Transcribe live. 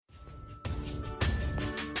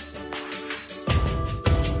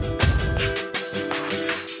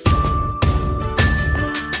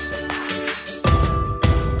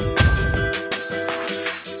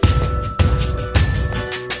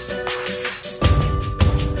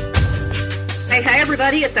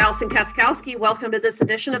everybody, it's Allison Katzkowski. Welcome to this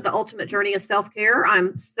edition of the Ultimate Journey of Self-Care.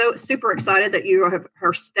 I'm so super excited that you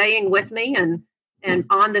are staying with me and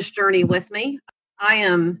on this journey with me.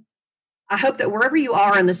 I hope that wherever you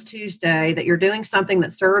are on this Tuesday, that you're doing something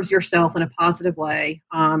that serves yourself in a positive way,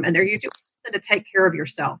 and that you're doing something to take care of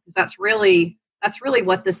yourself, because that's really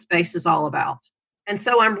what this space is all about. And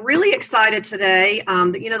so I'm really excited today.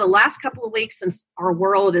 The last couple of weeks since our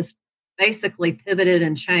world is basically pivoted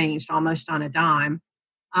and changed almost on a dime,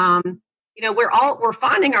 we're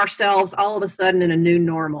finding ourselves all of a sudden in a new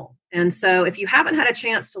normal. And so if you haven't had a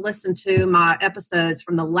chance to listen to my episodes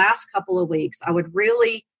from the last couple of weeks, I would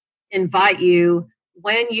really invite you,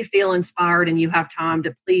 when you feel inspired and you have time,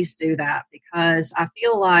 to please do that, because I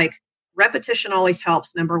feel like repetition always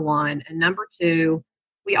helps, number one. And number two,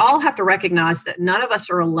 we all have to recognize that none of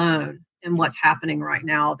us are alone in what's happening right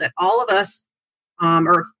now, that all of us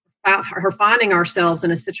are finding ourselves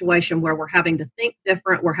in a situation where we're having to think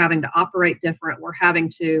different, we're having to operate different, we're having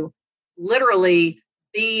to literally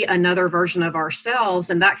be another version of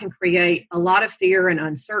ourselves, and that can create a lot of fear and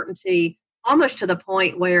uncertainty, almost to the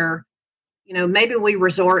point where, maybe we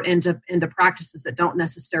resort into practices that don't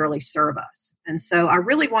necessarily serve us. And so I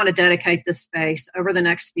really want to dedicate this space over the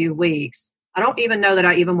next few weeks. I don't even know that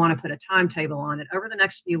I even want to put a timetable on it, over the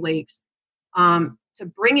next few weeks, to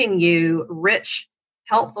bringing you rich,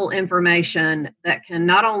 helpful information that can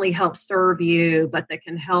not only help serve you, but that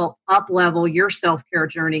can help up-level your self-care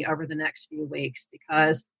journey over the next few weeks.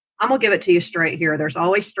 Because I'm going to give it to you straight here. There's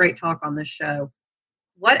always straight talk on this show.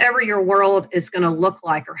 Whatever your world is going to look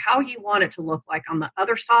like, or how you want it to look like on the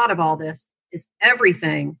other side of all this, is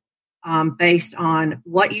everything based on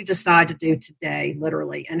what you decide to do today,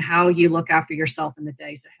 literally, and how you look after yourself in the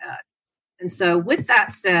days ahead. And so with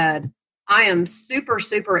that said, I am super,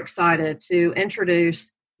 super excited to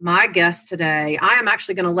introduce my guest today. I am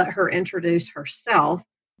actually going to let her introduce herself.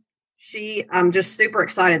 I'm just super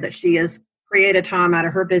excited that she has created time out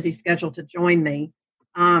of her busy schedule to join me.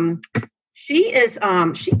 She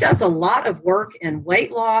does a lot of work in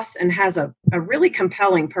weight loss and has a really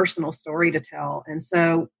compelling personal story to tell. And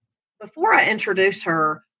so before I introduce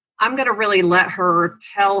her, I'm going to really let her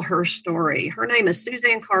tell her story. Her name is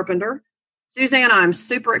Suzanne Carpenter. Suzanne, I'm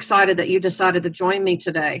super excited that you decided to join me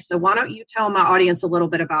today. So why don't you tell my audience a little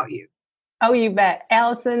bit about you? Oh, you bet.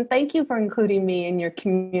 Allison, thank you for including me in your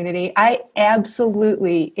community. I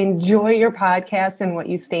absolutely enjoy your podcast and what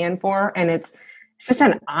you stand for. And it's just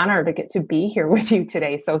an honor to get to be here with you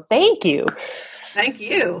today. So thank you. Thank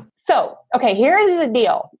you. So, okay, here's the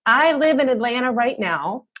deal. I live in Atlanta right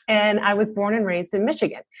now, and I was born and raised in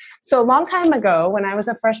Michigan. So a long time ago, when I was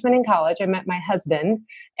a freshman in college, I met my husband,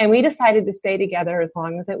 and we decided to stay together as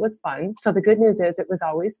long as it was fun. So the good news is it was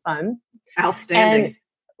always fun. Outstanding.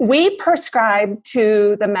 And we prescribed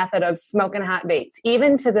to the method of smoking hot dates,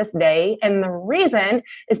 even to this day. And the reason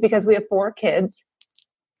is because we have 4 kids,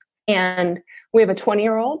 and we have a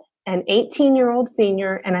 20-year-old, an 18-year-old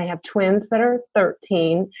senior, and I have twins that are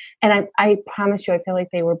 13. And I promise you, I feel like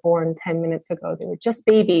they were born 10 minutes ago. They were just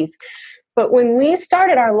babies. But when we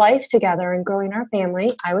started our life together and growing our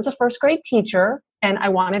family, I was a first grade teacher, and I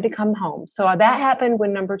wanted to come home. So that happened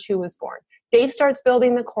when number 2 was born. Dave starts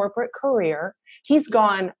building the corporate career. He's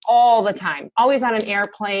gone all the time, always on an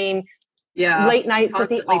airplane, late nights at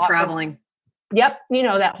the office. Traveling. Yep.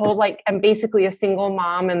 That whole, I'm basically a single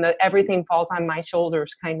mom and everything falls on my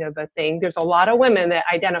shoulders kind of a thing. There's a lot of women that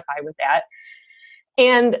identify with that.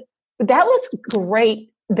 And that was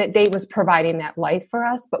great that Dave was providing that life for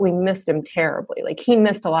us, but we missed him terribly. He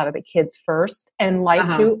missed a lot of the kids first, and life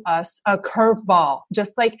threw us a curveball.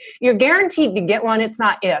 Just like you're guaranteed to get one. It's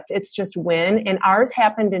not if, it's just when. And ours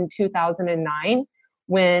happened in 2009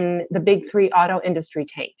 when the big 3 auto industry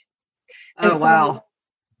tanked. And wow.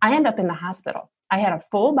 I ended up in the hospital. I had a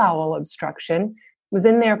full bowel obstruction, was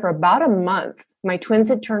in there for about a month. My twins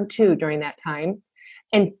had turned 2 during that time.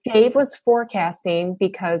 And Dave was forecasting,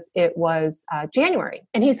 because it was January.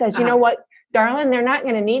 And he says, you know what, darling, they're not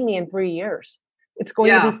going to need me in 3 years. It's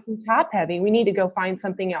going to be too top heavy. We need to go find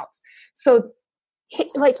something else. So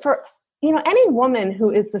for any woman who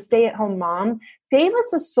is the stay-at-home mom, Dave was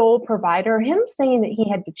the sole provider. Him saying that he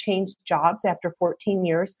had to change jobs after 14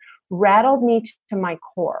 years rattled me to my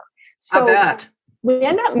core. So I bet. We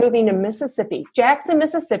end up moving to Mississippi, Jackson,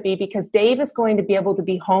 Mississippi, because Dave is going to be able to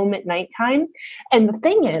be home at nighttime. And the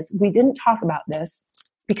thing is, we didn't talk about this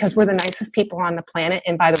because we're the nicest people on the planet.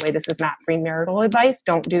 And by the way, this is not free marital advice.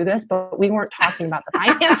 Don't do this. But we weren't talking about the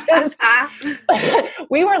finances.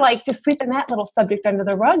 We were just sweeping that little subject under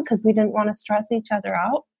the rug because we didn't want to stress each other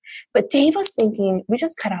out. But Dave was thinking, we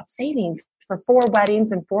just cut out savings for 4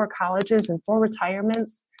 weddings and 4 colleges and 4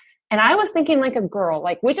 retirements. And I was thinking like a girl,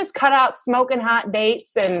 like we just cut out smoking hot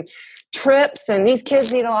dates and trips, and these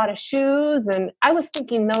kids need a lot of shoes. And I was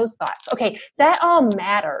thinking those thoughts. Okay, that all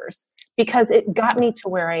matters because it got me to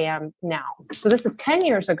where I am now. So this is 10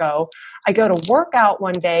 years ago. I go to work out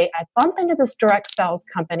one day. I bump into this direct sales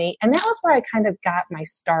company. And that was where I kind of got my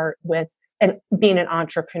start with being an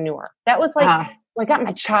entrepreneur. That was like, I got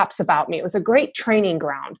my chops about me. It was a great training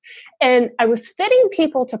ground. And I was fitting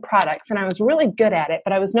people to products and I was really good at it.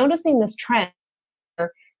 But I was noticing this trend.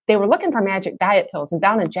 They were looking for magic diet pills, and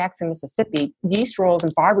down in Jackson, Mississippi, yeast rolls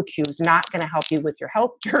and barbecue is not going to help you with your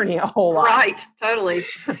health journey a whole lot. Right, totally.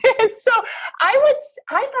 So I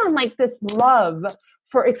found like this love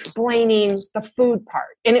for explaining the food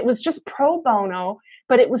part, and it was just pro bono,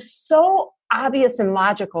 but it was so obvious and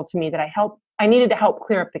logical to me that I needed to help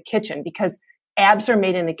clear up the kitchen because abs are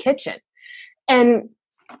made in the kitchen. And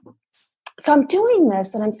so I'm doing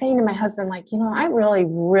this and I'm saying to my husband, like, I really,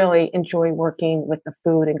 really enjoy working with the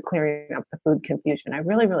food and clearing up the food confusion. I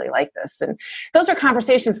really, really like this. And those are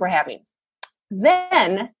conversations we're having.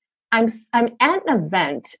 Then I'm at an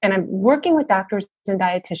event and I'm working with doctors and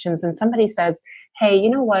dietitians, and somebody says, hey, you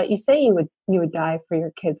know what? You say you would die for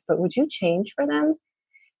your kids, but would you change for them?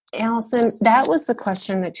 Allison, that was the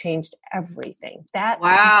question that changed everything.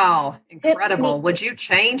 Wow, incredible. Would you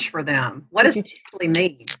change for them? What does it actually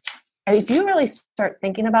mean? If you really start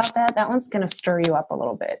thinking about that one's going to stir you up a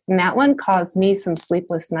little bit. And that one caused me some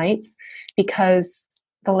sleepless nights because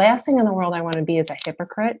the last thing in the world I want to be is a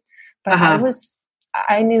hypocrite. But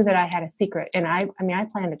I knew that I had a secret. And I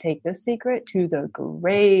plan to take this secret to the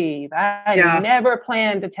grave. I never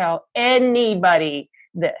planned to tell anybody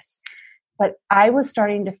this. But I was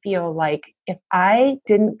starting to feel like if I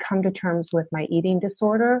didn't come to terms with my eating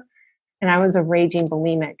disorder, and I was a raging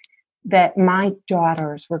bulimic, that my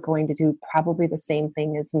daughters were going to do probably the same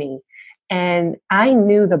thing as me. And I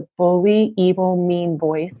knew the bully, evil, mean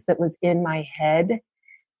voice that was in my head.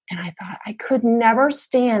 And I thought I could never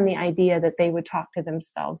stand the idea that they would talk to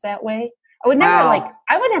themselves that way. I would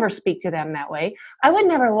never speak to them that way. I would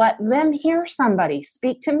never let them hear somebody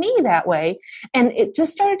speak to me that way. And it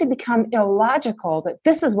just started to become illogical that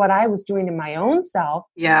this is what I was doing to my own self.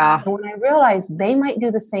 Yeah. And when I realized they might do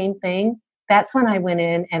the same thing, that's when I went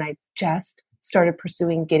in and I just started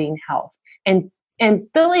pursuing getting health and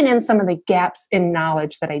filling in some of the gaps in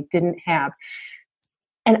knowledge that I didn't have.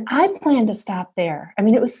 And I plan to stop there. I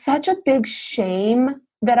mean, it was such a big shame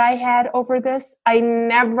that I had over this. I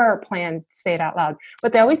never planned to say it out loud,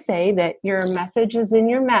 but they always say that your message is in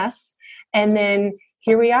your mess. And then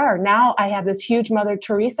here we are. Now I have this huge Mother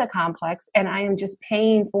Teresa complex, and I am just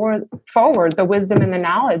paying forward the wisdom and the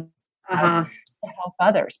knowledge to help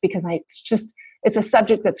others because it's a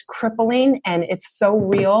subject that's crippling and it's so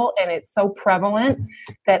real and it's so prevalent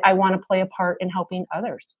that I want to play a part in helping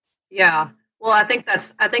others. Yeah. Well, I think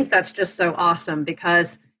that's just so awesome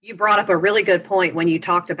because you brought up a really good point when you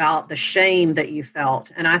talked about the shame that you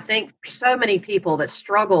felt. And I think so many people that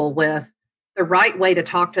struggle with the right way to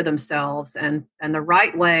talk to themselves and the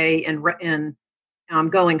right way in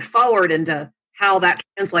going forward into how that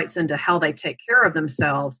translates into how they take care of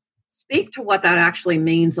themselves. Speak to what that actually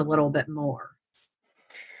means a little bit more.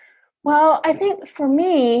 Well, I think for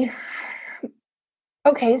me,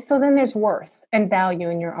 okay, so then there's worth and value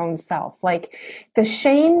in your own self. Like the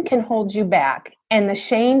shame can hold you back, and the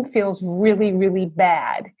shame feels really, really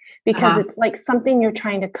bad because it's like something you're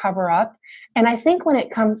trying to cover up. And I think when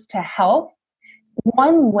it comes to health,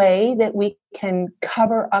 one way that we can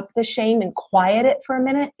cover up the shame and quiet it for a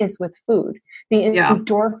minute is with food. The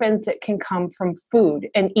endorphins that can come from food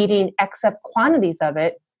and eating excess quantities of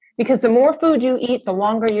it. Because the more food you eat, the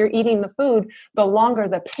longer you're eating the food, the longer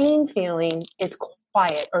the pain feeling is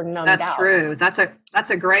quiet or numbed out. That's true. That's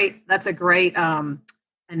a great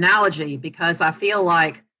analogy because I feel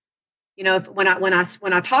like, when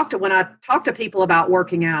I talk to people about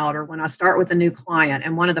working out or when I start with a new client,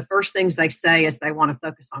 and one of the first things they say is they want to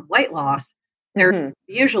focus on weight loss, they're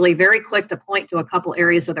usually very quick to point to a couple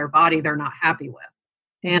areas of their body they're not happy with.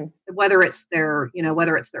 And whether it's their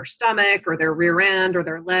stomach or their rear end or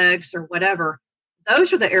their legs or whatever,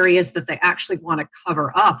 those are the areas that they actually want to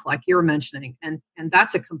cover up, like you're mentioning. And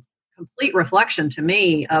that's a complete reflection to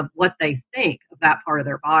me of what they think of that part of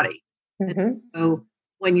their body. So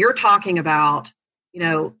when you're talking about,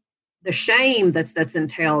 the shame that's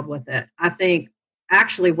entailed with it, I think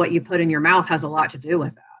actually what you put in your mouth has a lot to do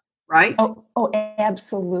with that. Right? Oh,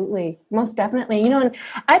 absolutely. Most definitely. And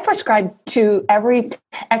I prescribe to every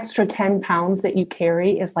extra 10 pounds that you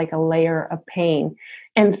carry is like a layer of pain.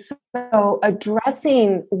 And so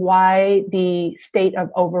addressing why the state of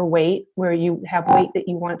overweight, where you have weight that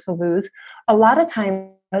you want to lose, a lot of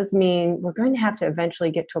times does mean we're going to have to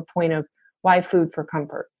eventually get to a point of why food for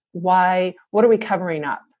comfort? Why, what are we covering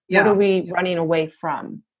up? Yeah. What are we running away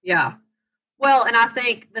from? Yeah. Well, and I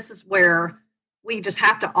think this is where we just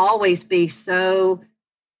have to always be so,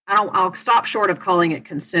 I'll stop short of calling it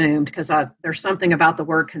consumed, because there's something about the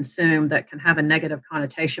word consumed that can have a negative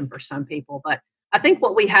connotation for some people. But I think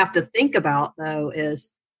what we have to think about, though,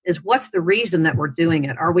 is what's the reason that we're doing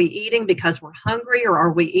it? Are we eating because we're hungry, or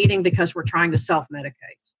are we eating because we're trying to self-medicate?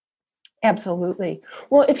 Absolutely.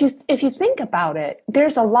 Well, if you think about it,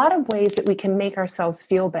 there's a lot of ways that we can make ourselves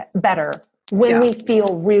feel better when we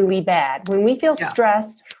feel really bad. When we feel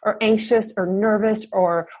stressed or anxious or nervous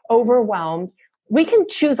or overwhelmed, we can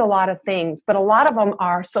choose a lot of things, but a lot of them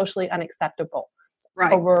are socially unacceptable.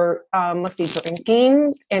 Right. Over,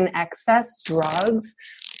 drinking in excess, drugs,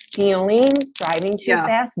 stealing, driving too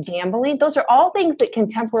fast, gambling. Those are all things that can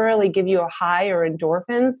temporarily give you a high or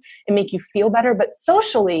endorphins and make you feel better. But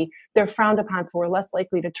socially, they're frowned upon, so we're less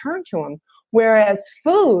likely to turn to them. Whereas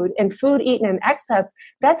food and food eaten in excess,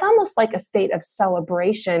 that's almost like a state of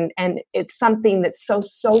celebration. And it's something that's so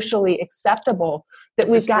socially acceptable that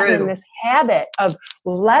we've gotten in this habit of,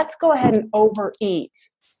 let's go ahead and overeat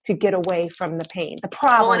to get away from the pain. The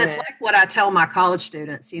problem Well, and it's like what I tell my college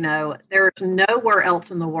students, there's nowhere else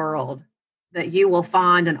in the world that you will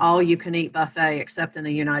find an all-you-can-eat buffet except in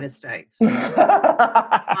the United States. You won't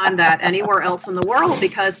find that anywhere else in the world,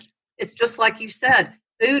 because it's just like you said,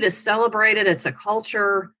 food is celebrated. It's a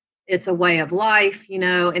culture. It's a way of life,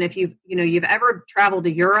 and if you've ever traveled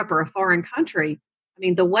to Europe or a foreign country, I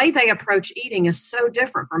mean, the way they approach eating is so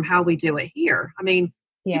different from how we do it here. I mean,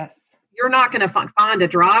 yes. You're not going to find a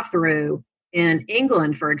drive-through in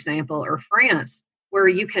England, for example, or France, where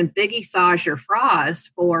you can biggie size your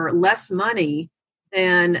fries for less money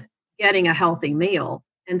than getting a healthy meal.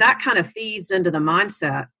 And that kind of feeds into the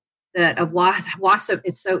mindset of why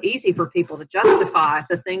it's so easy for people to justify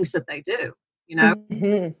the things that they do,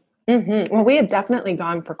 Mm-hmm. Mm-hmm. Well, we have definitely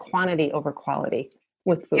gone for quantity over quality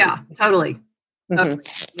with food. Yeah, totally. Mm-hmm.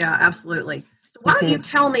 Yeah, absolutely. So why don't you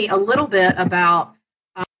tell me a little bit about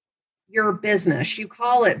your business? You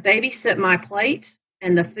call it Babysit My Plate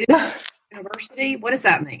and the Food University. What does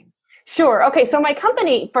that mean? Sure. Okay. So my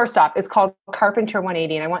company, first off, is called Carpenter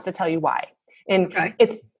 180, and I want to tell you why. And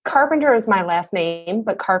it's Carpenter is my last name,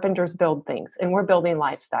 but carpenters build things, and we're building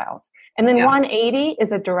lifestyles. And then 180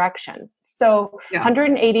 is a direction. So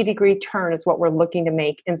 180-degree turn is what we're looking to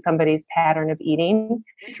make in somebody's pattern of eating.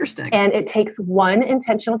 Interesting. And it takes one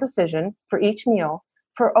intentional decision for each meal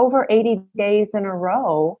for over 80 days in a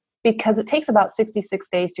row, because it takes about 66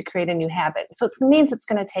 days to create a new habit. So it means it's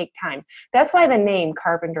going to take time. That's why the name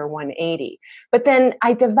Carpenter 180. But then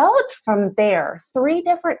I developed from there 3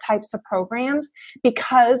 different types of programs,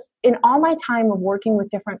 because in all my time of working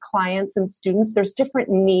with different clients and students, there's different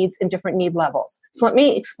needs and different need levels. So let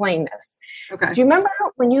me explain this. Okay. Do you remember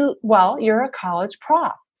when you're a college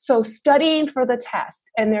prof, so studying for the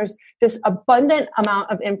test, and there's this abundant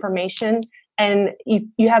amount of information, and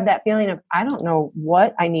you have that feeling of, I don't know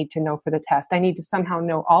what I need to know for the test. I need to somehow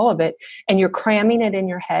know all of it. And you're cramming it in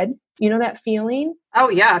your head. You know that feeling? Oh,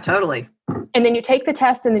 yeah, totally. And then you take the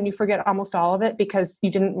test and then you forget almost all of it because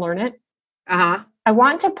you didn't learn it. Uh-huh. I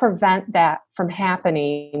want to prevent that from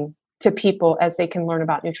happening to people as they can learn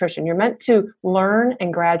about nutrition. You're meant to learn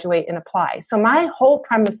and graduate and apply. So my whole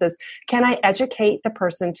premise is, can I educate the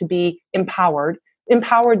person to be empowered?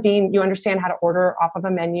 Empowered being you understand how to order off of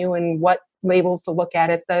a menu and what labels to look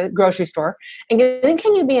at the grocery store. And then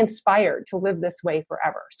can you be inspired to live this way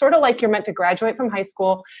forever? Sort of like you're meant to graduate from high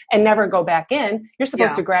school and never go back in. You're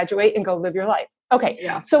supposed to graduate and go live your life. Okay.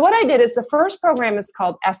 Yeah. So what I did is the first program is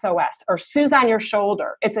called SOS, or Sue's on Your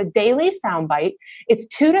Shoulder. It's a daily soundbite. It's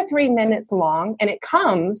 2 to 3 minutes long, and it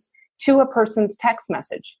comes to a person's text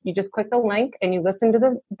message. You just click the link and you listen to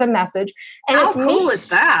the message. And how cool is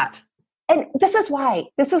that? And this is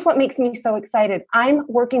what makes me so excited. I'm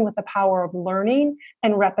working with the power of learning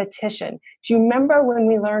and repetition. Do you remember when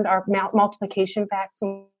we learned our multiplication facts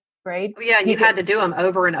in grade? Oh, yeah, you had to do them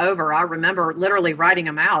over and over. I remember literally writing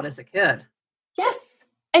them out as a kid. Yes.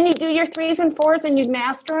 And you do your 3s and 4s and you'd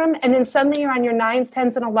master them. And then suddenly you're on your 9s,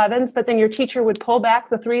 10s, and 11s, but then your teacher would pull back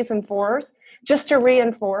the 3s and 4s just to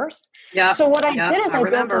reinforce. Yeah. So what I did is I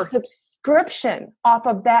built a subscription off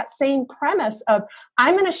of that same premise of,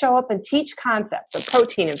 I'm going to show up and teach concepts of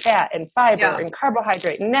protein and fat and fiber and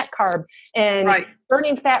carbohydrate and net carb and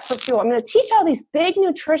burning fat for fuel. I'm going to teach all these big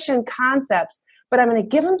nutrition concepts, but I'm going to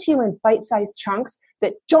give them to you in bite-sized chunks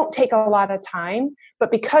that don't take a lot of time.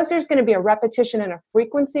 But because there's going to be a repetition and a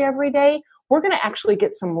frequency every day, we're going to actually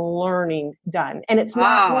get some learning done. And it's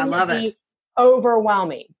not going to be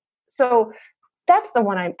overwhelming. So that's the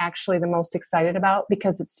one I'm actually the most excited about,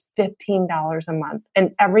 because it's $15 a month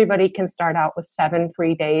and everybody can start out with 7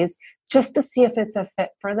 free days just to see if it's a fit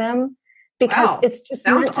for them, because it's just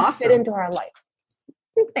meant to fit into our life.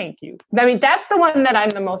 Thank you. I mean, that's the one that I'm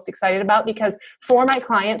the most excited about, because for my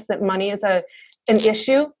clients that money is an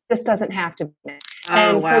issue, this doesn't have to be.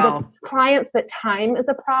 And for the clients that time is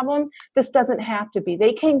a problem, this doesn't have to be.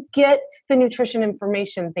 They can get the nutrition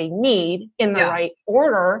information they need in the right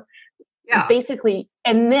order, basically,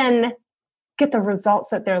 and then get the results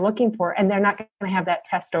that they're looking for. And they're not going to have that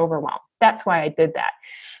test overwhelm. That's why I did that.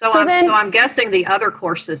 So I'm guessing the other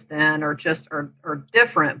courses then are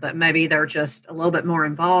different, but maybe they're just a little bit more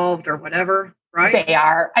involved or whatever, right? They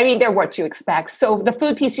are. I mean, they're what you expect. So the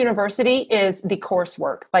Food Peace University is the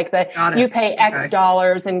coursework, like you pay X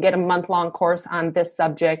dollars and get a month-long course on this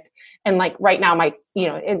subject. And like right now, my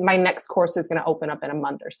next course is going to open up in a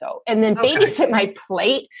month or so. And then Babysit My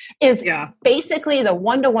Plate is basically the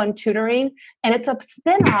one-to-one tutoring. And it's a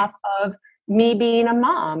spinoff of me being a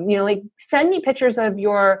mom. Like send me pictures of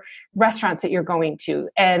your restaurants that you're going to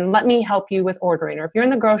and let me help you with ordering. Or if you're in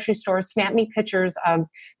the grocery store, snap me pictures of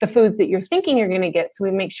the foods that you're thinking you're going to get, so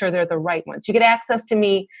we make sure they're the right ones. You get access to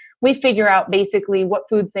me. We figure out basically what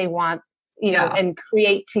foods they want, and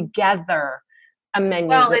create together a menu.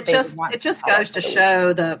 Well, it just goes to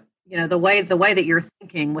show the way that you're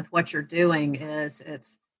thinking with what you're doing is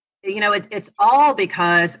it's all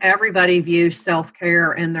because everybody views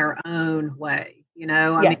self-care in their own way. I mean,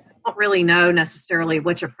 I don't really know necessarily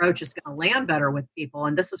which approach is going to land better with people.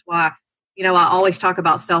 And this is why, I always talk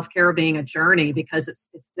about self-care being a journey, because it's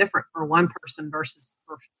different for one person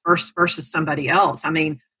versus somebody else. I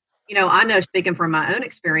mean, I know, speaking from my own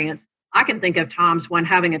experience, I can think of times when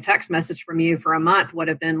having a text message from you for a month would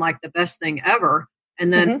have been like the best thing ever.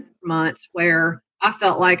 And then months where I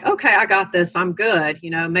felt like, okay, I got this, I'm good.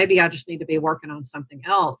 Maybe I just need to be working on something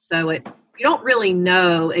else. So you don't really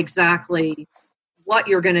know exactly what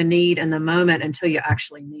you're going to need in the moment until you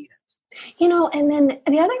actually need it. And then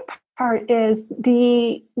the other part is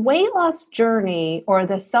the weight loss journey or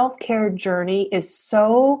the self-care journey is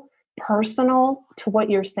so personal to what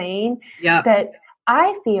you're saying that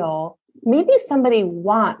I feel maybe somebody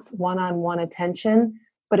wants one-on-one attention,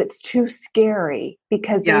 but it's too scary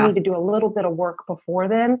because they need to do a little bit of work before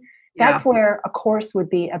then. That's where a course would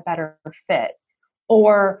be a better fit.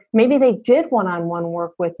 Or maybe they did one-on-one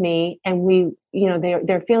work with me and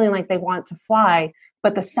they're feeling like they want to fly,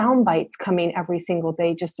 but the sound bites coming every single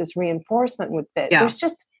day just as reinforcement would fit. There's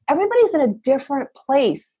just, everybody's in a different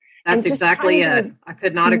place. That's exactly it. I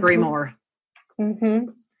could not agree more.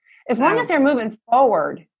 As long as they're moving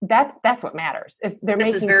forward, that's what matters. This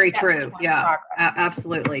is very true. Yeah,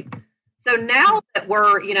 absolutely. So now that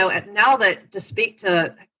we're, to speak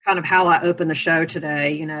to kind of how I opened the show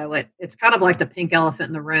today, it's kind of like the pink elephant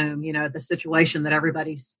in the room, the situation that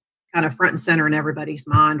everybody's kind of front and center in everybody's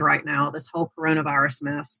mind right now, this whole coronavirus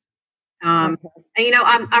mess. And,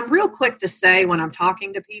 I'm real quick to say when I'm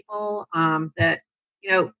talking to people that,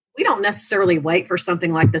 we don't necessarily wait for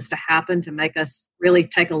something like this to happen to make us really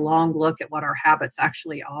take a long look at what our habits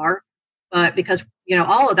actually are. But because,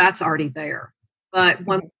 all of that's already there. But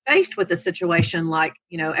when faced with a situation like,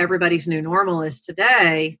 everybody's new normal is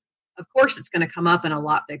today, of course, it's going to come up in a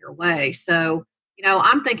lot bigger way. So,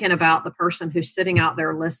 I'm thinking about the person who's sitting out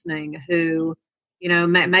there listening who,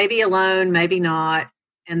 may be alone, maybe not.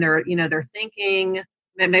 And they're thinking,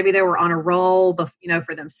 maybe they were on a roll,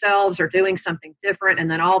 for themselves or doing something different.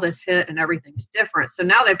 And then all this hit and everything's different. So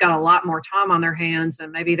now they've got a lot more time on their hands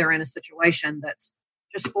and maybe they're in a situation that's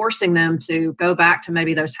just forcing them to go back to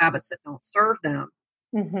maybe those habits that don't serve them.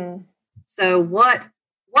 So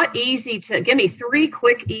give me 3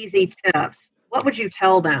 quick, easy tips. What would you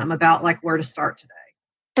tell them about like where to start today?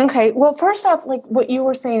 Okay. Well, first off, like what you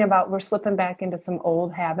were saying about we're slipping back into some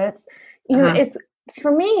old habits, it's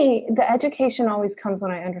for me, the education always comes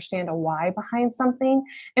when I understand a why behind something.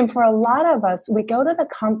 And for a lot of us, we go to the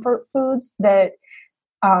comfort foods that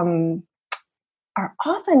are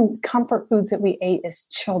often comfort foods that we ate as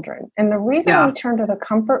children. And the reason we turn to the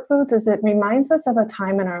comfort foods is it reminds us of a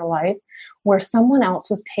time in our life where someone else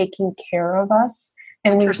was taking care of us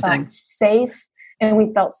and we felt safe and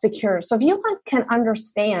we felt secure. So if you can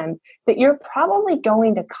understand that you're probably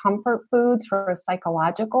going to comfort foods for a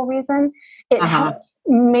psychological reason, it helps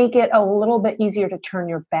make it a little bit easier to turn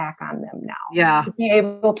your back on them now. To be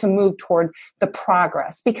able to move toward the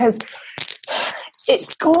progress, because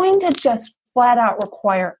it's going to just flat out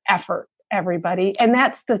require effort, everybody. And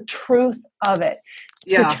that's the truth of it.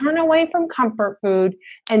 Yeah. To turn away from comfort food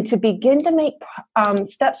and to begin to make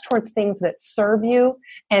steps towards things that serve you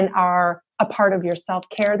and are a part of your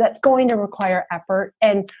self-care, that's going to require effort.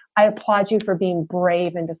 And I applaud you for being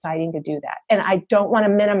brave and deciding to do that. And I don't want to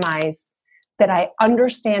minimize that. I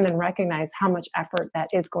understand and recognize how much effort that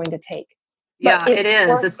is going to take. Yeah, it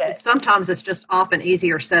is. It's sometimes it's just often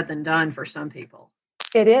easier said than done for some people.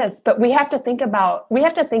 It is, but we have to think about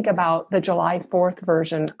the July 4th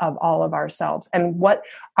version of all of ourselves and what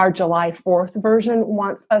our July 4th version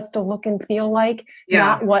wants us to look and feel like,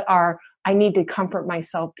 not what our I need to comfort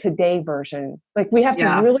myself today version. Like we have to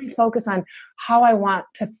really focus on how I want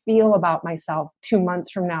to feel about myself 2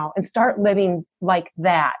 months from now and start living like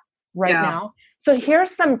that now. So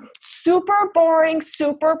here's some super boring,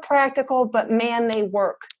 super practical, but man, they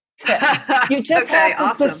work tips. You just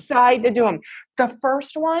have to decide to do them. The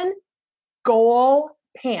first one, goal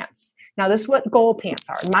pants. Now, this is what goal pants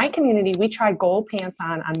are. In my community, we try goal pants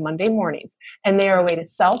on Monday mornings, and they are a way to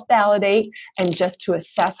self-validate and just to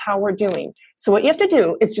assess how we're doing. So what you have to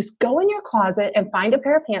do is just go in your closet and find a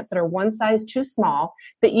pair of pants that are one size too small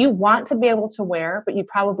that you want to be able to wear, but you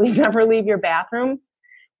probably never leave your bathroom.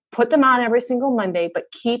 Put them on every single Monday,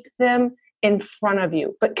 but keep them in front of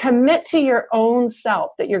you. But commit to your own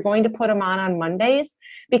self that you're going to put them on Mondays,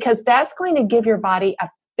 because that's going to give your body a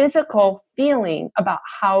physical feeling about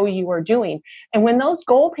how you are doing. And when those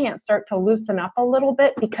goal pants start to loosen up a little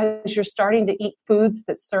bit because you're starting to eat foods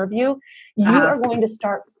that serve you, you are going to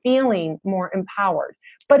start feeling more empowered.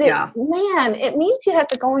 But it means you have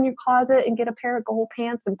to go in your closet and get a pair of goal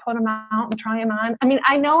pants and put them out and try them on. I mean,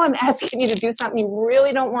 I know I'm asking you to do something you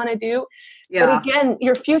really don't want to do, but again,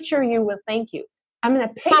 your future you will thank you. I'm going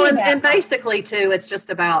to pick and basically too, it's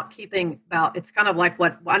just about it's kind of like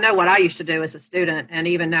what I used to do as a student. And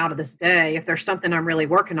even now to this day, if there's something I'm really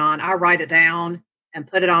working on, I write it down and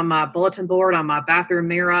put it on my bulletin board, on my bathroom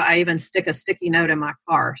mirror. I even stick a sticky note in my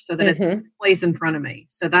car so that it plays in front of me.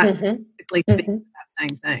 So that basically speaks to that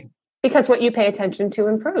same thing. Because what you pay attention to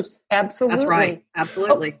improves. Absolutely. That's right.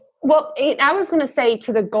 Absolutely. Well, I was going to say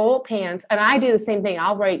to the goal pants, and I do the same thing.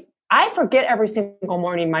 I forget every single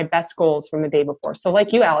morning my best goals from the day before. So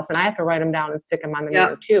like you, Allison, I have to write them down and stick them on the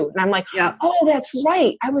mirror too. And I'm like, oh, that's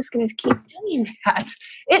right. I was going to keep doing that.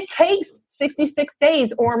 It takes 66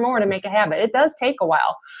 days or more to make a habit. It does take a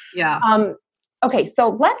while. Yeah. Okay.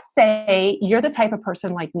 So let's say you're the type of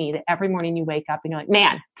person like me that every morning you wake up and you're like,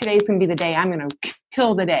 man, today's going to be the day I'm going to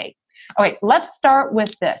kill the day. Okay. Let's start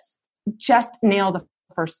with this. Just nail the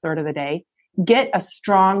first third of the day. Get a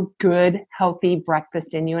strong, good, healthy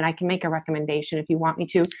breakfast in you. And I can make a recommendation if you want me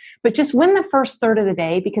to, but just win the first third of the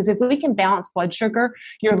day, because if we can balance blood sugar,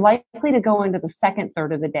 you're likely to go into the second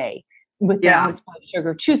third of the day with balanced blood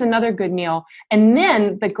sugar. Choose another good meal. And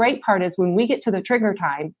then the great part is when we get to the trigger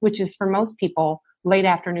time, which is for most people, late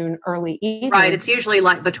afternoon, early evening. Right. It's usually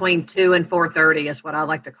like between 2 and 4:30 is what I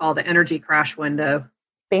like to call the energy crash window.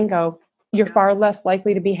 Bingo. You're far less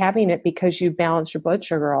likely to be having it because you balance your blood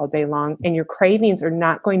sugar all day long, and your cravings are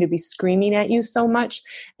not going to be screaming at you so much,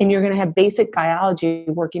 and you're going to have basic biology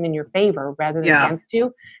working in your favor rather than against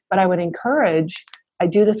you. But I would encourage, I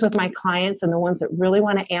do this with my clients and the ones that really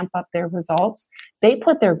want to amp up their results. They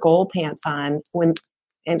put their goal pants on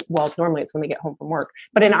it's normally when they get home from work.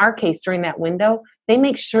 But in our case, during that window, they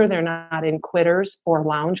make sure they're not in quitters or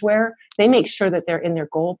loungewear. They make sure that they're in their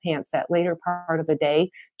goal pants that later part of the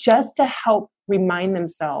day, just to help remind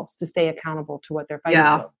themselves to stay accountable to what they're fighting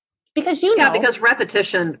for. Because because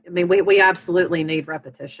repetition, I mean, we absolutely need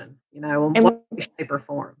repetition, in what shape or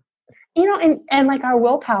form. And like our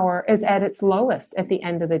willpower is at its lowest at the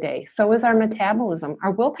end of the day. So is our metabolism.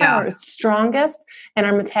 Our willpower is strongest and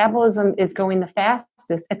our metabolism is going the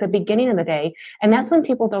fastest at the beginning of the day. And that's when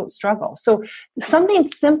people don't struggle. So something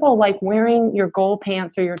simple like wearing your goal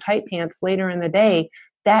pants or your tight pants later in the day,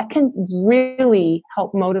 that can really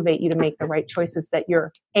help motivate you to make the right choices that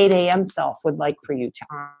your 8 a.m. self would like for you to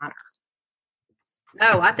honor.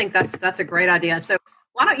 No, I think that's a great idea. So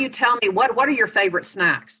why don't you tell me what are your favorite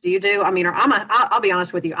snacks? Do you do? I mean, I'll be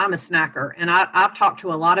honest with you, I'm a snacker, and I've talked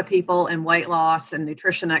to a lot of people in weight loss and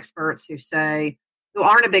nutrition experts who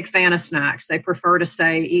aren't a big fan of snacks. They prefer to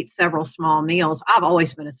say eat several small meals. I've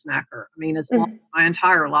always been a snacker. I mean, my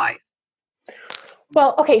entire life.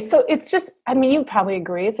 Well, okay, so it's just, I mean, you probably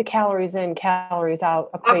agree, it's a calories in, calories out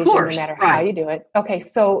equation, no matter how you do it. Okay,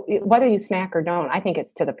 so whether you snack or don't, I think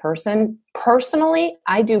it's to the person. Personally,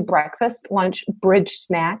 I do breakfast, lunch, bridge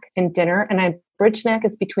snack, and dinner, and I bridge snack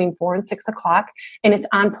is between 4 and 6 o'clock, and it's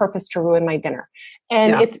on purpose to ruin my dinner.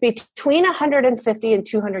 And it's between 150 and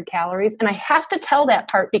 200 calories. And I have to tell that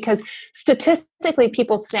part because statistically,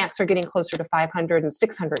 people's snacks are getting closer to 500 and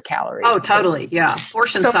 600 calories. Oh, totally. Yeah.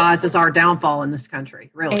 Portion size is our downfall in this country.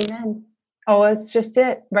 Really. Amen. Oh, it's just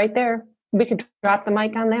it right there. We could drop the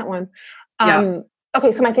mic on that one.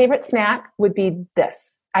 Okay, so my favorite snack would be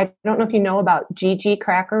this. I don't know if you know about GG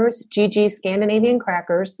crackers, GG Scandinavian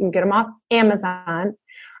crackers. You can get them off Amazon.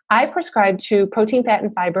 I prescribe to protein, fat,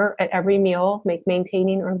 and fiber at every meal, make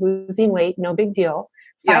maintaining or losing weight, no big deal.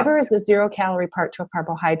 Fiber is a 0-calorie part to a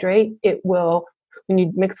carbohydrate. It will, when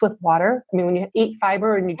you mix with water, when you eat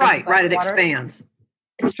fiber and you drink water, it water, expands.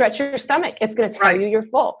 Stretch your stomach. It's going to tell you you're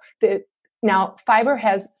full. Now, fiber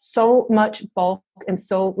has so much bulk and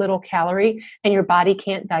so little calorie, and your body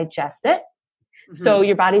can't digest it. Mm-hmm. So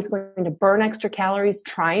your body's going to burn extra calories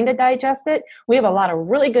trying to digest it. We have a lot of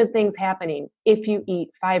really good things happening if you eat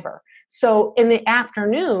fiber. So in the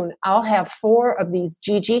afternoon, I'll have 4 of these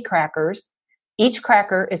GG crackers. Each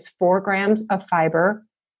cracker is 4 grams of fiber.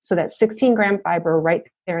 So that's 16 gram fiber right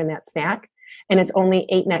there in that snack. And it's only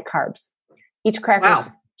 8 net carbs. Each cracker is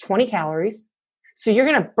 20 calories. So you're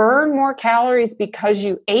going to burn more calories because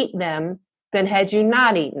you ate them than had you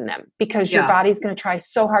not eaten them, because your body's going to try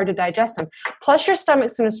so hard to digest them. Plus your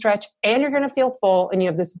stomach's going to stretch and you're going to feel full and you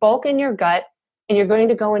have this bulk in your gut and you're going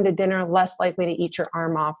to go into dinner less likely to eat your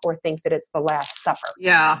arm off or think that it's the Last Supper.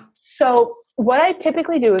 Yeah. So what I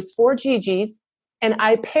typically do is 4 GGs and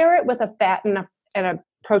I pair it with a fat and a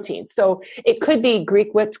protein. So it could be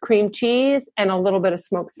Greek whipped cream cheese and a little bit of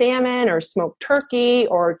smoked salmon or smoked turkey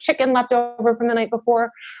or chicken left over from the night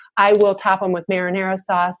before. I will top them with marinara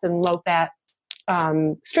sauce and low-fat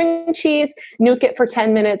string cheese, nuke it for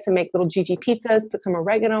 10 minutes and make little GG pizzas, put some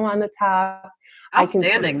oregano on the top.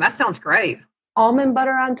 Outstanding. That sounds great. Almond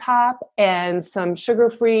butter on top and some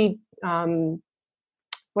sugar-free, what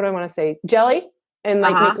do I want to say, jelly, and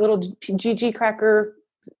make little GG cracker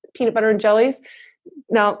peanut butter and jellies.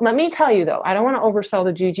 Now, let me tell you, though, I don't want to oversell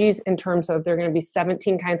the GGs in terms of they're going to be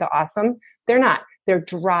 17 kinds of awesome. They're not. They're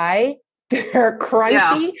dry. They're crunchy.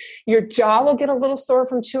 Yeah. Your jaw will get a little sore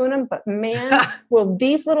from chewing them, but man, will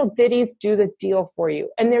these little ditties do the deal for you.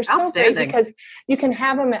 And they're so great because you can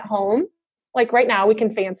have them at home. Like right now, we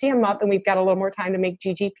can fancy them up and we've got a little more time to make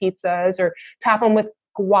GG pizzas or top them with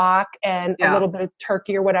guac and a little bit of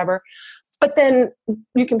turkey or whatever. But then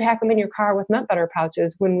you can pack them in your car with nut butter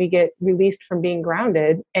pouches when we get released from being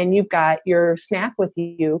grounded and you've got your snack with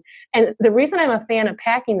you. And the reason I'm a fan of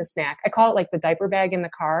packing the snack, I call it like the diaper bag in the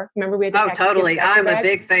car. Remember we had to pack totally. I'm a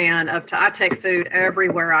big fan of, I take food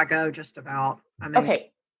everywhere I go just about.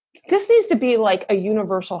 Okay. This needs to be like a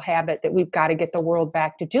universal habit that we've got to get the world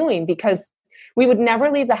back to doing, because we would never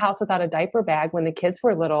leave the house without a diaper bag when the kids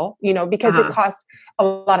were little, because it cost a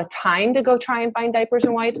lot of time to go try and find diapers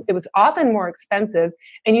and wipes. It was often more expensive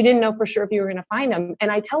and you didn't know for sure if you were going to find them. And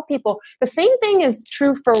I tell people the same thing is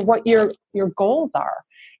true for what your goals are.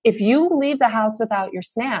 If you leave the house without your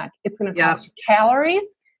snack, it's going to cost you calories,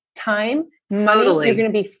 time, money. Totally. You're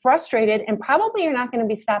going to be frustrated and probably you're not going to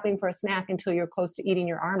be stopping for a snack until you're close to eating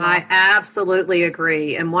your arm off. I absolutely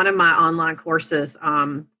agree. And one of my online courses,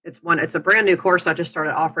 it's a brand new course I just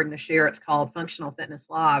started offering this year. It's called Functional Fitness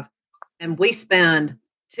Live. And we spend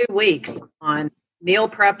 2 weeks on meal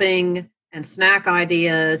prepping and snack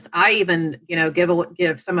ideas. I even,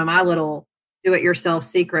 give some of my little do-it-yourself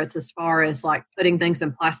secrets as far as like putting things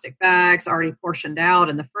in plastic bags already portioned out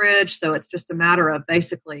in the fridge. So it's just a matter of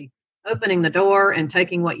basically opening the door and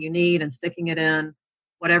taking what you need and sticking it in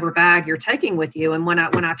whatever bag you're taking with you. And when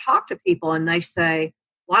I talk to people and they say,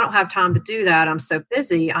 well, I don't have time to do that, I'm so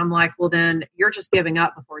busy, I'm like, well, then you're just giving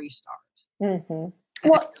up before you start. Mm-hmm.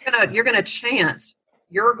 Well, you're going to chance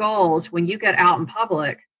your goals when you get out in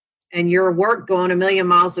public and your work going a million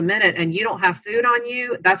miles a minute and you don't have food on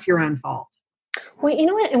you, that's your own fault. Well, you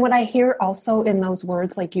know what? And what I hear also in those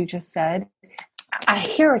words, like you just said, I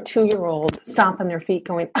hear a 2-year-old stomp on their feet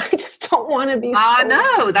going, I just don't want to be I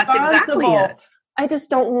know, that's exactly it. I just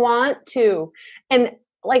don't want to. And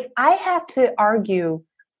like, I have to argue,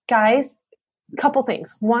 guys, a couple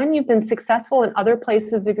things. One, you've been successful in other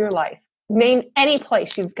places of your life. Name any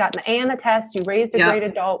place. You've gotten an A on the test, you raised a great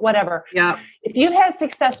adult, whatever. Yeah. If you've had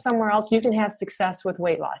success somewhere else, you can have success with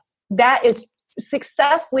weight loss. That is,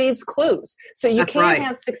 success leaves clues. So you can't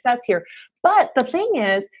have success here. But the thing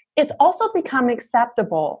is, it's also become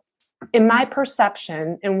acceptable in my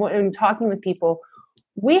perception and in talking with people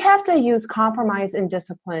we have to use compromise and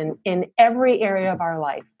discipline in every area of our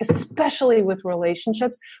life, especially with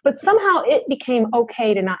relationships. But somehow it became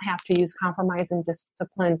okay to not have to use compromise and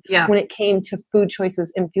discipline when it came to food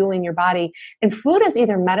choices and fueling your body. And food is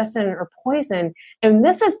either medicine or poison. And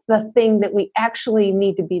this is the thing that we actually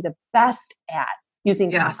need to be the best at,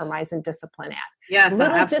 using compromise and discipline at. Yes,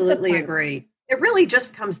 I absolutely agree. It really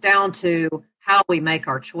just comes down to how we make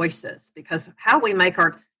our choices, because how we make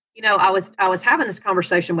our, I was having this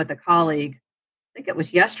conversation with a colleague, I think it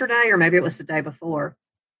was yesterday or maybe it was the day before.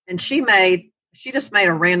 And she just made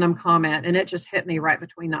a random comment and it just hit me right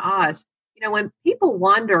between the eyes. When people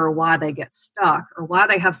wonder why they get stuck or why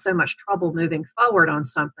they have so much trouble moving forward on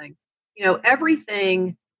something,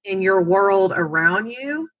 everything in your world around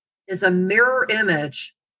you is a mirror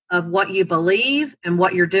image of what you believe and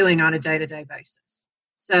what you're doing on a day-to-day basis.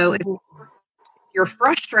 So if you're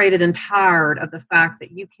frustrated and tired of the fact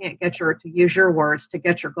that you can't to use your words, to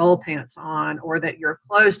get your gold pants on, or that your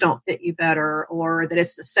clothes don't fit you better, or that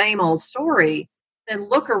it's the same old story, then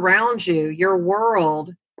look around you. Your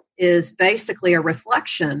world is basically a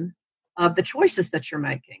reflection of the choices that you're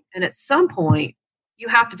making. And at some point, you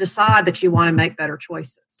have to decide that you want to make better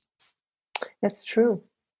choices. That's true.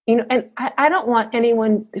 And I don't want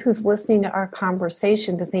anyone who's listening to our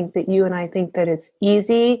conversation to think that you and I think that it's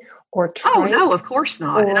easy or trite. Oh, no, of course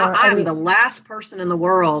not. And I am the last person in the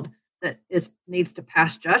world that needs to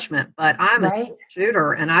pass judgment, but I'm a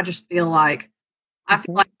shooter, and I just feel like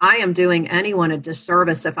I am doing anyone a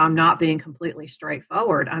disservice if I'm not being completely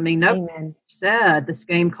straightforward. I mean, nobody said this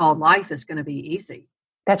game called life is going to be easy.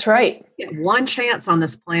 That's right. You get one chance on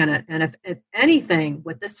this planet, and if anything,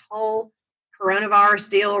 with this whole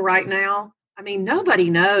coronavirus deal right now, I mean,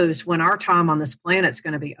 nobody knows when our time on this planet is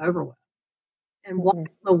going to be over with. And what in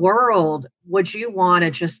the world would you want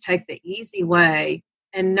to just take the easy way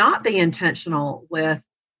and not be intentional with,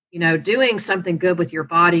 doing something good with your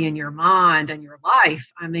body and your mind and your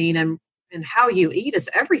life? I mean, and how you eat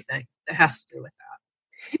is everything that has to do with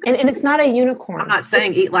that. And it's not a unicorn. I'm not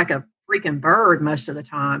saying eat like a freaking bird most of the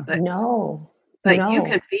time, but you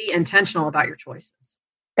can be intentional about your choices.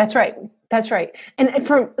 That's right. That's right. And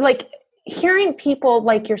from hearing people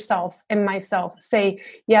like yourself and myself say,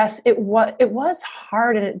 yes, it was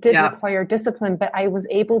hard and it did require discipline, but I was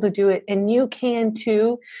able to do it. And you can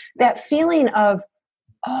too. That feeling of,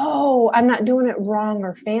 oh, I'm not doing it wrong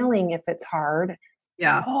or failing if it's hard.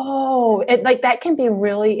 Yeah. Oh, that can be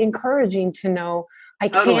really encouraging to know I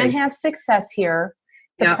can have success here.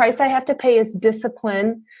 The price I have to pay is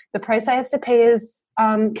discipline. The price I have to pay is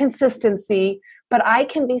consistency. But I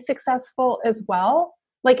can be successful as well.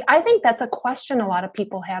 I think that's a question a lot of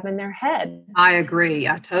people have in their head. I agree.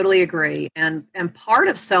 I totally agree. And part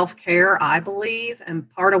of self-care, I believe, and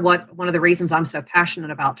part of one of the reasons I'm so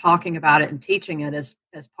passionate about talking about it and teaching it as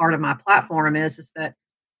part of my platform is that,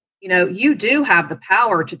 you do have the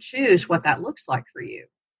power to choose what that looks like for you.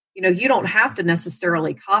 You don't have to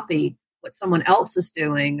necessarily copy what someone else is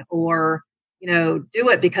doing or, do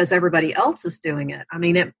it because everybody else is doing it. I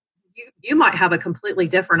mean, you might have a completely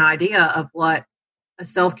different idea of what a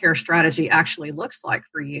self-care strategy actually looks like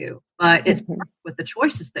for you, but it's with the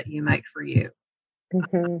choices that you make for you.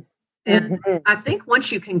 And I think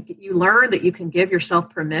once you learn that you can give yourself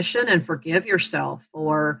permission and forgive yourself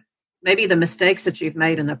for maybe the mistakes that you've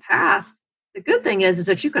made in the past, the good thing is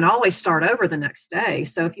that you can always start over the next day.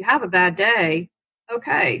 So if you have a bad day,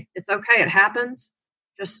 okay, it's okay. It happens.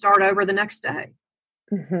 Just start over the next day.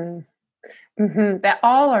 That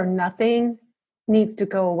all or nothing needs to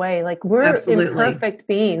go away. We're imperfect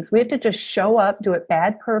beings. We have to just show up, do it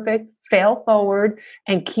bad, perfect, fail forward,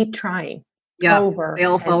 and keep trying. Fail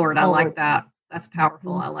forward. I like that. That's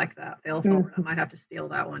powerful. I like that. Fail forward. I might have to steal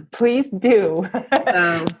that one. Please do.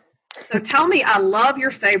 So tell me, I love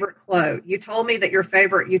your favorite quote. You told me a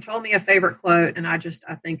favorite quote, and I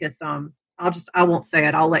think it's I won't say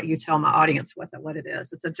it. I'll let you tell my audience what it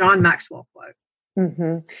is. It's a John Maxwell quote.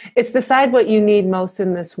 It's decide what you need most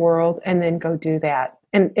in this world and then go do that.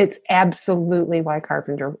 And it's absolutely why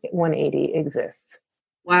Carpenter 180 exists.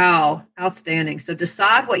 Wow. Outstanding. So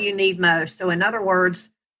decide what you need most. So in other words,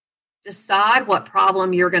 decide what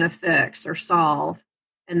problem you're going to fix or solve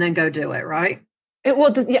and then go do it, right?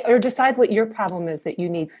 Or decide what your problem is that you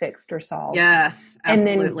need fixed or solved. Yes,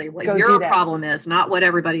 absolutely. What your problem is, not what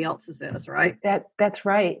everybody else's is, right? That's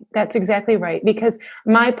right. That's exactly right. Because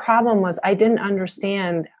my problem was I didn't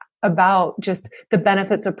understand about just the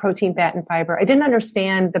benefits of protein, fat, and fiber. I didn't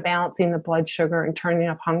understand the balancing the blood sugar and turning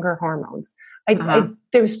up hunger hormones.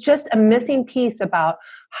 There was just a missing piece about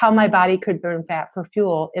how my body could burn fat for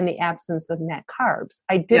fuel in the absence of net carbs.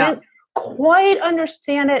 I didn't quite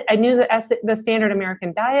understand it. I knew the standard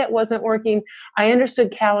American diet wasn't working. I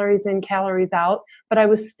understood calories in, calories out, but I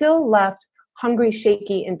was still left hungry,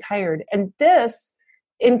 shaky, and tired. And this,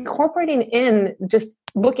 incorporating in just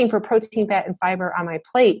looking for protein, fat, and fiber on my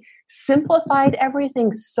plate, simplified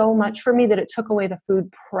everything so much for me that it took away the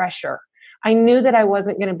food pressure. I knew that I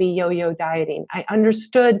wasn't going to be yo-yo dieting. I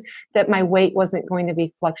understood that my weight wasn't going to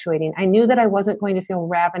be fluctuating. I knew that I wasn't going to feel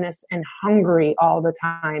ravenous and hungry all the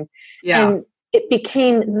time. Yeah. And it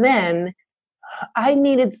became then, I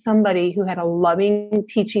needed somebody who had a loving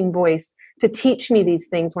teaching voice to teach me these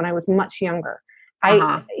things when I was much younger.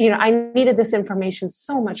 I needed this information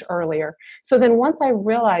so much earlier. So then once I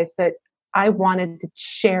realized that I wanted to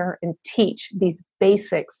share and teach these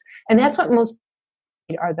basics, and that's what most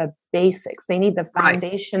are, the basics. They need the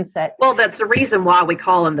foundation set. Well, that's the reason why we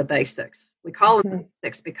call them the basics. We call them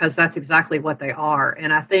basics because that's exactly what they are.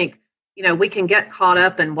 And I think, we can get caught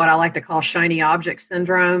up in what I like to call shiny object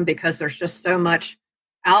syndrome because there's just so much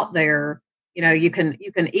out there. You can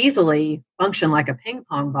easily function like a ping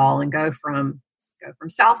pong ball and go from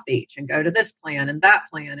South Beach and go to this plan and that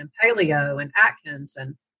plan and paleo and Atkins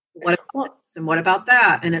and what about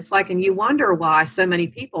that? And it's like, and you wonder why so many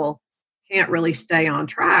people can't really stay on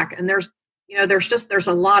track. And there's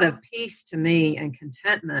a lot of peace to me and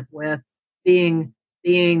contentment with being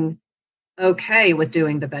okay with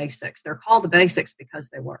doing the basics. They're called the basics because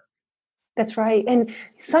they work. That's right. And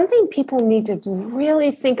something people need to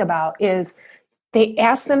really think about is they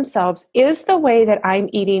ask themselves, is the way that I'm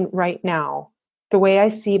eating right now the way I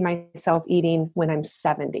see myself eating when I'm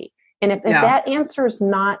 70? And if that answer is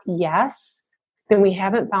not yes, then we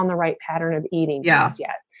haven't found the right pattern of eating just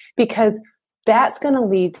yet. Because that's going to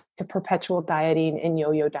lead to perpetual dieting and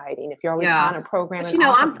yo-yo dieting if you're always on a program.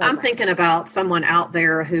 But I'm thinking about someone out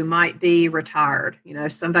there who might be retired,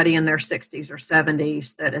 somebody in their 60s or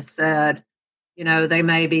 70s that has said, they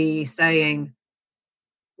may be saying,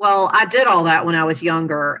 well, I did all that when I was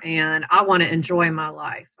younger and I want to enjoy my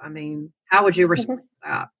life. I mean, how would you respond to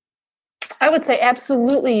that? I would say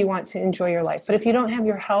absolutely you want to enjoy your life. But if you don't have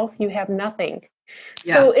your health, you have nothing.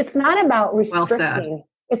 Yes. So it's not about restricting. Well said.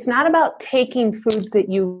 It's not about taking foods that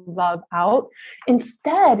you love out.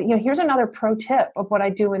 Instead, here's another pro tip of what I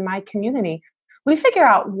do in my community. We figure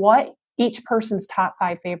out what each person's top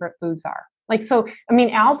 5 favorite foods are.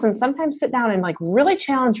 Allison, sometimes sit down and really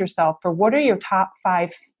challenge yourself for what are your top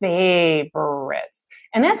 5 favorites.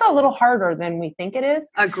 And that's a little harder than we think it is.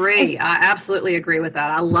 Agree. I absolutely agree with that.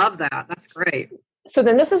 I love that. That's great. So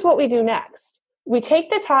then this is what we do next. We take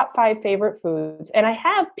the top 5 favorite foods, and I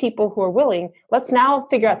have people who are willing, let's now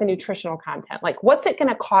figure out the nutritional content. What's it going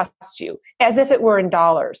to cost you? As if it were in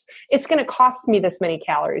dollars. It's going to cost me this many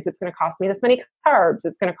calories. It's going to cost me this many carbs.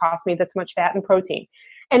 It's going to cost me this much fat and protein.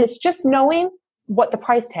 And it's just knowing what the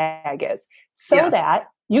price tag is so that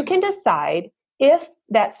you can decide if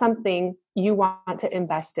that's something you want to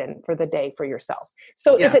invest in for the day for yourself.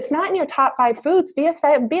 So if it's not in your top 5 foods, be a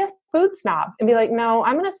food snob and be like, no,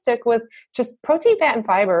 I'm going to stick with just protein, fat, and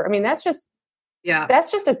fiber. I mean, that's just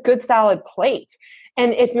a good solid plate.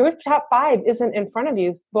 And if your top 5 isn't in front of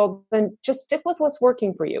you, well, then just stick with what's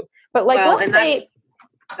working for you. But let's say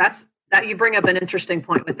that's that you bring up an interesting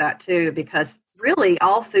point with that too, because really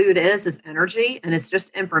all food is energy and it's just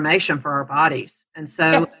information for our bodies. And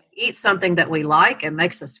so eat something that we like and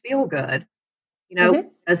makes us feel good,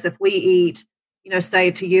 as if we eat,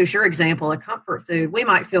 say, to use your example, a comfort food, we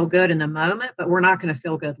might feel good in the moment, but we're not going to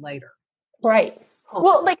feel good later. Right.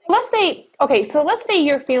 Well, let's say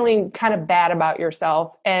you're feeling kind of bad about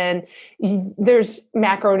yourself and there's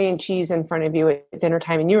macaroni and cheese in front of you at dinner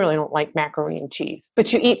time and you really don't like macaroni and cheese,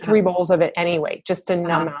 but you eat 3 bowls of it anyway, just to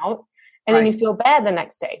numb out. And then you feel bad the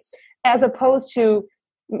next day, as opposed to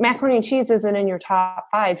macaroni and cheese isn't in your top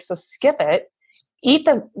 5. So skip it, eat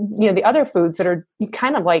the other foods that are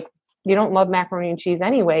kind of you don't love macaroni and cheese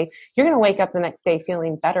anyway. You're going to wake up the next day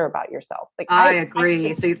feeling better about yourself. I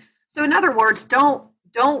agree. So in other words, don't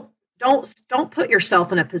put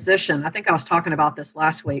yourself in a position. I think I was talking about this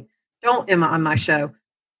last week. On my show,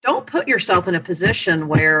 don't put yourself in a position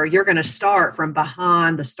where you're going to start from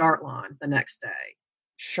behind the start line the next day.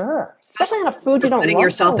 Sure. Especially on a food you don't love. Putting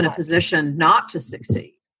yourself in a position not to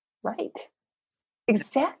succeed. Right.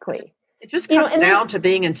 Exactly. It just comes down to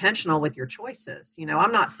being intentional with your choices.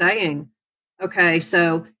 I'm not saying, okay,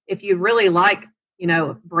 so if you really like,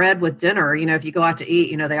 bread with dinner, if you go out to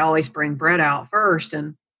eat, they always bring bread out first.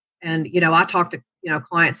 And I talk to,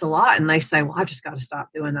 clients a lot and they say, well, I just got to stop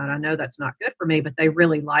doing that. I know that's not good for me, but they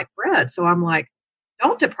really like bread. So I'm like,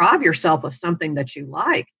 don't deprive yourself of something that you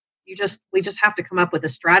like. We just have to come up with a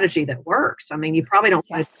strategy that works. I mean, you probably don't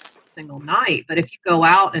want to single night. But if you go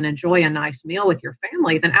out and enjoy a nice meal with your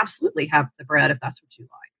family, then absolutely have the bread if that's what you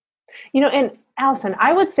like. And Allison,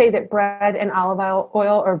 I would say that bread and olive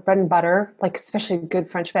oil or bread and butter, like especially good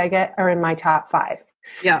French baguette, are in my top 5.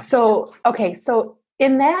 Yeah. So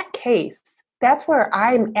in that case, that's where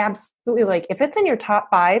I'm absolutely like, if it's in your top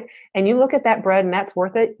 5 and you look at that bread and that's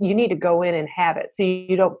worth it, you need to go in and have it so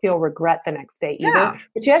you don't feel regret the next day either. Yeah.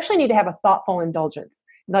 But you actually need to have a thoughtful indulgence.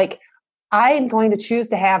 Like, I'm going to choose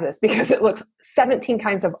to have this because it looks 17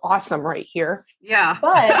 kinds of awesome right here. Yeah.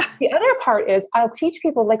 But the other part is I'll teach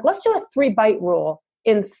people, like, let's do a 3-bite rule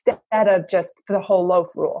instead of just the whole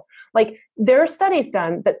loaf rule. Like, there are studies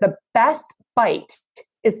done that the best bite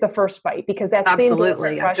is the first bite because that's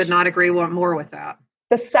absolutely. I could not agree more with that.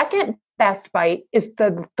 The second best bite is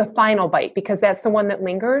the final bite because that's the one that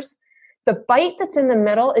lingers. The bite that's in the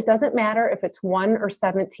middle, it doesn't matter if it's 1 or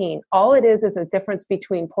 17. All it is a difference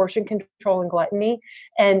between portion control and gluttony.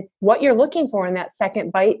 And what you're looking for in that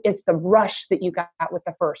second bite is the rush that you got with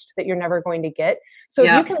the first that you're never going to get. So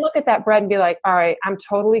you can look at that bread and be like, all right, I'm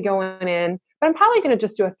totally going in, but I'm probably going to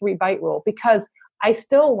just do a 3-bite rule because I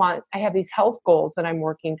have these health goals that I'm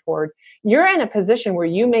working toward. You're in a position where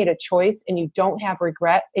you made a choice and you don't have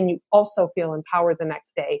regret and you also feel empowered the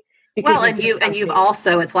next day. Well, you've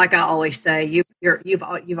also, it's like I always say, you've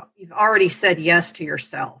already said yes to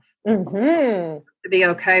yourself. Mm-hmm. To be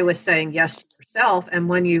okay with saying yes to yourself. And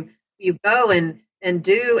when you go and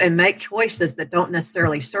do and make choices that don't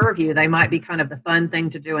necessarily serve you, they might be kind of the fun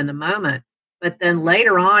thing to do in the moment. But then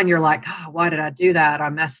later on, you're like, oh, why did I do that? I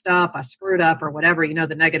messed up, I screwed up, or whatever,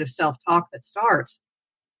 the negative self-talk that starts.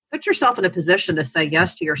 Put yourself in a position to say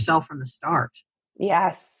yes to yourself from the start.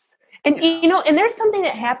 Yes. And, and there's something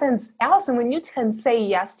that happens, Allison, when you can say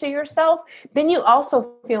yes to yourself, then you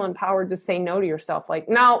also feel empowered to say no to yourself. Like,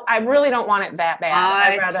 no, I really don't want it that bad.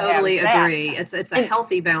 I totally agree. It's a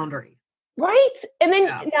healthy boundary. Right. And then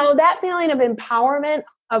now that feeling of empowerment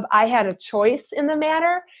of I had a choice in the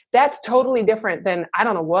matter, that's totally different than I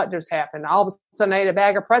don't know what just happened. All of a sudden I ate a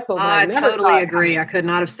bag of pretzels. I totally agree. I could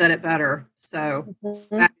not have said it better. So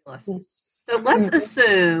fabulous. So let's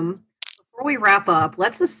assume, before we wrap up,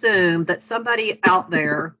 let's assume that somebody out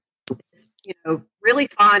there is, really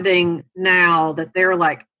finding now that they're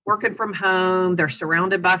like working from home, they're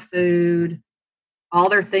surrounded by food, all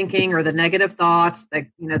they're thinking are the negative thoughts. They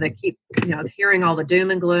keep, hearing all the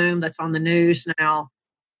doom and gloom that's on the news now.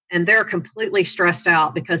 And they're completely stressed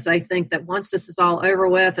out because they think that once this is all over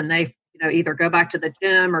with and they, either go back to the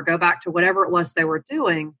gym or go back to whatever it was they were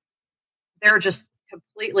doing, they're just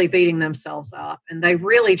completely beating themselves up. And they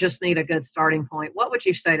really just need a good starting point. What would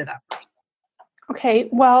you say to that person? Okay.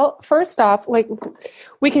 Well, first off,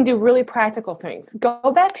 we can do really practical things.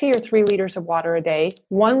 Go back to your 3 liters of water a day,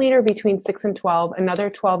 1 liter between 6 and 12, another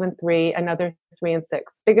 12 and 3, another 3 and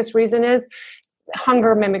 6. Biggest reason is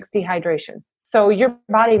hunger mimics dehydration. So your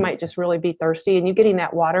body might just really be thirsty, and you getting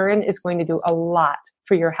that water in is going to do a lot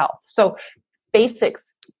for your health. So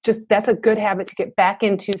basics, that's a good habit to get back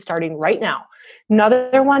into starting right now.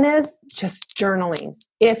 Another one is just journaling.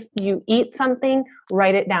 If you eat something,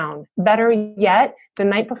 write it down. Better yet, the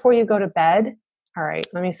night before you go to bed, all right,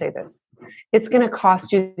 let me say this. It's going to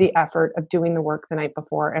cost you the effort of doing the work the night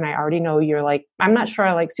before. And I already know you're like, I'm not sure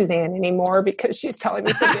I like Suzanne anymore because she's telling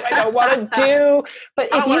me something I don't want to do. But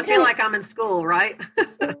if you feel like I'm in school, right?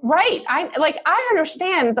 Right. I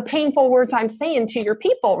understand the painful words I'm saying to your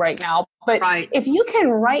people right now. But if you can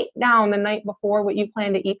write down the night before what you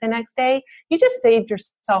plan to eat the next day, you just saved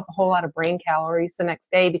yourself a whole lot of brain calories the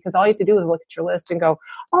next day because all you have to do is look at your list and go,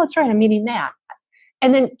 oh, that's right, I'm eating that.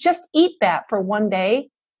 And then just eat that for one day.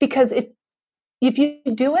 Because if you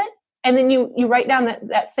do it and then you write down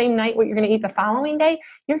that same night what you're going to eat the following day,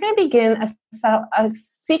 you're going to begin a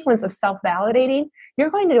sequence of self-validating. You're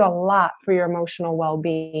going to do a lot for your emotional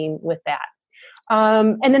well-being with that.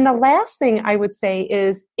 And then the last thing I would say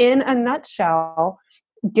is, in a nutshell,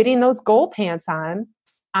 getting those goal pants on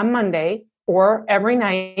Monday or every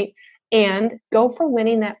night and go for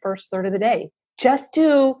winning that first third of the day. Just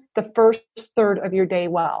do the first third of your day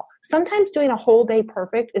well. Sometimes doing a whole day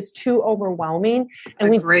perfect is too overwhelming, and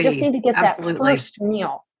we just need to get that first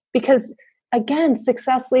meal. Because again,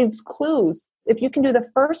 success leaves clues. If you can do the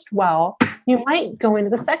first well, you might go into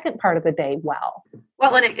the second part of the day well.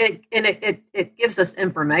 Well, and it gives us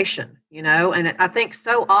information, and I think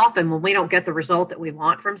so often when we don't get the result that we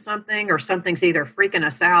want from something, or something's either freaking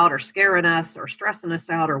us out or scaring us or stressing us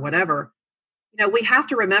out or whatever, we have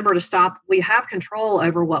to remember to stop. We have control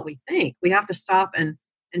over what we think. We have to stop and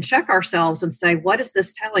check ourselves and say, what is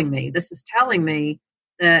this telling me? This is telling me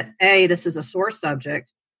that A, this is a sore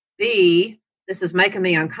subject. B, this is making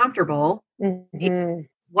me uncomfortable. Mm-hmm.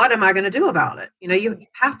 what am I going to do about it? You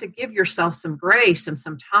have to give yourself some grace and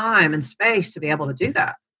some time and space to be able to do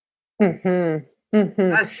that. Mm-hmm.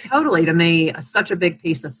 Mm-hmm. That's totally, to me, such a big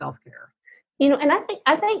piece of self-care. And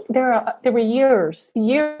I think there were years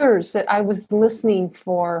that I was listening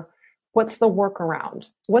for what's the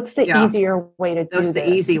workaround? What's the easier way to do this? That's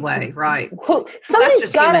the easy way, right? That's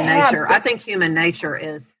just human nature. I think human nature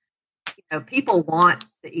is, people want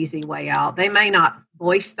the easy way out. They may not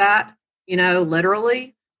voice that,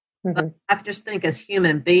 literally, but I just think as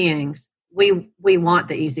human beings, we want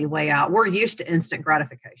the easy way out. We're used to instant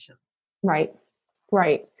gratification. Right.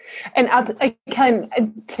 And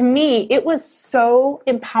to me, it was so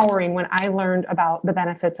empowering when I learned about the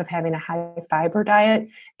benefits of having a high fiber diet.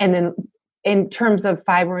 And then in terms of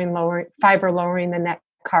fiber lowering the net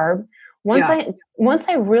carb, once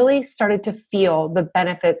I really started to feel the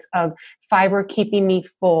benefits of fiber keeping me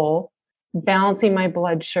full, balancing my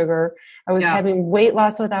blood sugar, I was having weight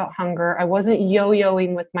loss without hunger. I wasn't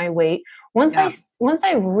yo-yoing with my weight. Once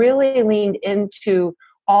I really leaned into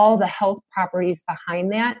all the health properties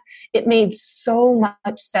behind that, it made so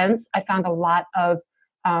much sense. I found a lot of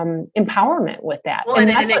empowerment with that. Well,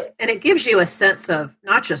 and it gives you a sense of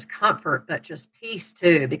not just comfort, but just peace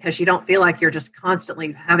too, because you don't feel like you're just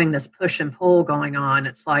constantly having this push and pull going on.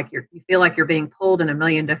 It's like you feel like you're being pulled in a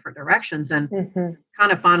million different directions, and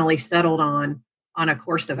kind of finally settled on a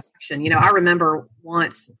course of action. I remember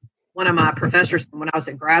once one of my professors when I was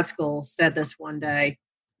in grad school said this one day,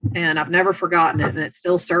 and I've never forgotten it, and it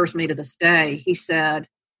still serves me to this day. He said,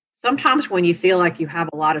 sometimes when you feel like you have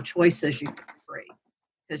a lot of choices, you feel free,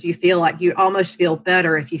 because you feel like you almost feel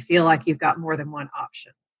better if you feel like you've got more than one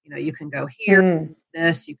option. You can go here,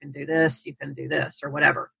 this, you can do this, you can do this, or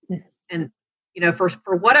whatever. And,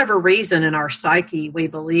 for whatever reason in our psyche, we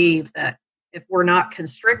believe that if we're not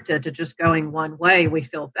constricted to just going one way, we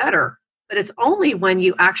feel better. But it's only when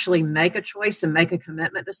you actually make a choice and make a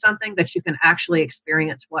commitment to something that you can actually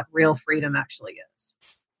experience what real freedom actually is.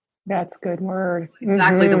 That's a good word.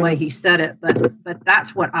 Exactly the way he said it. But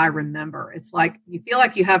that's what I remember. It's like you feel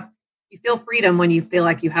freedom when you feel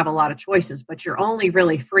like you have a lot of choices, but you're only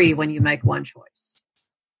really free when you make one choice.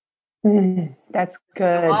 That's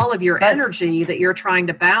good. All of your energy that you're trying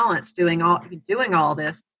to balance doing all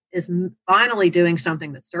this is finally doing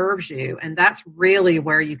something that serves you. And that's really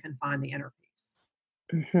where you can find the inner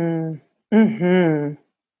peace. Well,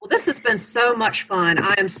 this has been so much fun.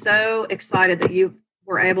 I am so excited that you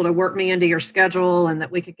were able to work me into your schedule and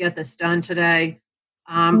that we could get this done today.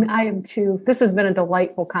 I am too. This has been a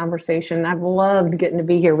delightful conversation. I've loved getting to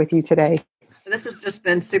be here with you today. This has just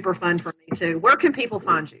been super fun for me too. Where can people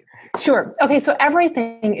find you? Sure. Okay. So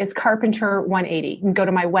everything is Carpenter 180. You can go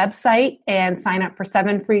to my website and sign up for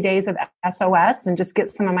 7 free days of SOS and just get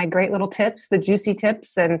some of my great little tips, the juicy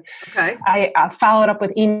tips. And I follow it up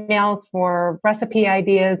with emails for recipe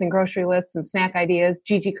ideas and grocery lists and snack ideas,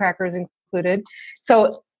 GG crackers included.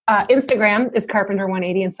 So Instagram is Carpenter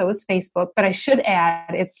 180 and so is Facebook. But I should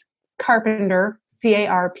add it's Carpenter,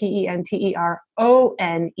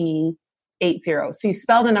 CARPENTERONE 80. So you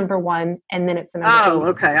spell the number 1 and then it's the number 80.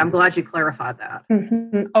 Okay. I'm glad you clarified that.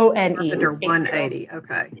 ONE. Under 180.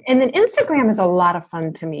 Okay. And then Instagram is a lot of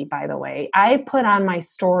fun to me, by the way. I put on my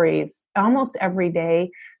stories almost every day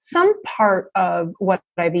some part of what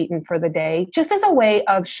I've eaten for the day, just as a way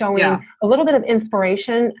of showing a little bit of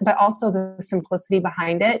inspiration, but also the simplicity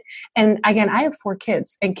behind it. And again, I have 4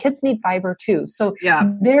 kids and kids need fiber too. So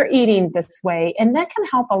they're eating this way. And that can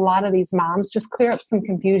help a lot of these moms just clear up some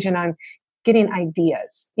confusion on getting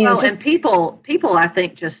ideas. And people, I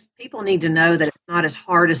think people need to know that it's not as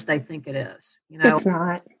hard as they think it is. It's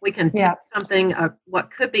not. We can take something, what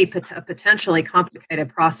could be a potentially complicated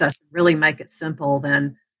process, and really make it simple.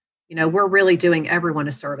 Then, we're really doing everyone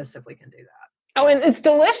a service if we can do that. Oh, and it's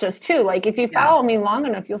delicious too. Like if you follow me long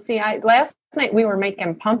enough, you'll see last night we were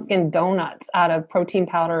making pumpkin donuts out of protein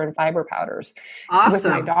powder and fiber powders with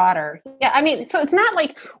my daughter. Yeah. I mean, so it's not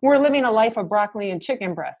like we're living a life of broccoli and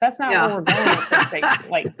chicken breast. That's not where we're going with this thing.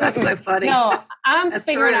 Like, that's so funny. No, I'm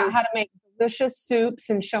figuring out how to make delicious soups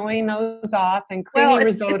and showing those off and creamy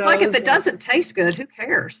risottos. It's like if it doesn't taste good, who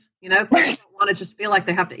cares? People don't want to just feel like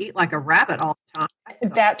they have to eat like a rabbit all the time.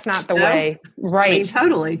 That's not the way. Right. I mean,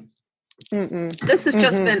 totally. This has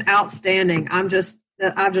just been outstanding. I've just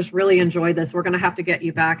really enjoyed this. We're going to have to get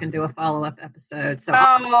you back and do a follow-up episode. So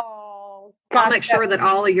I'll make sure that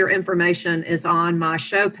all of your information is on my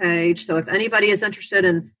show page. So if anybody is interested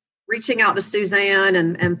in reaching out to Suzanne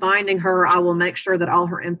and finding her, I will make sure that all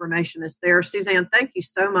her information is there. Suzanne, thank you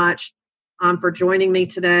so much for joining me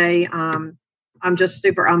today. I'm just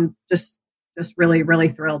really, really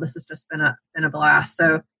thrilled. This has just been a blast.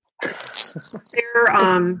 So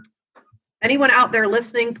Anyone out there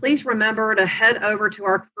listening, please remember to head over to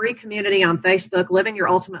our free community on Facebook, Living Your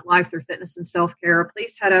Ultimate Life Through Fitness and Self-Care.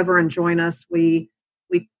 Please head over and join us.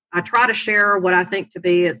 I try to share what I think to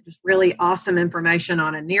be just really awesome information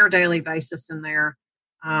on a near daily basis in there.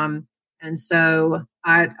 And so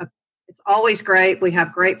it's always great. We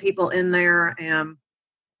have great people in there, and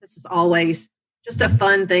this is always just a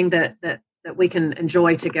fun thing that we can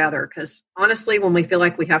enjoy together. Because honestly, when we feel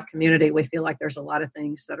like we have community, we feel like there's a lot of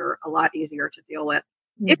things that are a lot easier to deal with.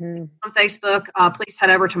 If you're on Facebook, please head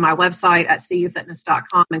over to my website at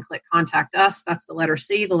cufitness.com and click Contact Us. That's the letter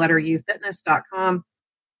C, the letter U, fitness.com.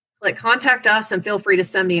 Click Contact Us and feel free to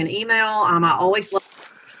send me an email. I always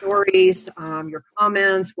love your stories, your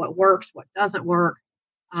comments, what works, what doesn't work.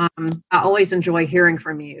 I always enjoy hearing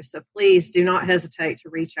from you. So please do not hesitate to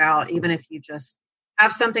reach out, even if you just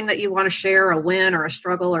have something that you want to share, a win or a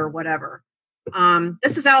struggle or whatever.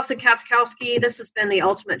 This is Allison Katzkowski. This has been the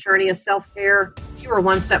ultimate journey of self-care. You are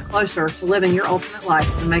one step closer to living your ultimate life,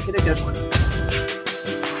 so make it a good one.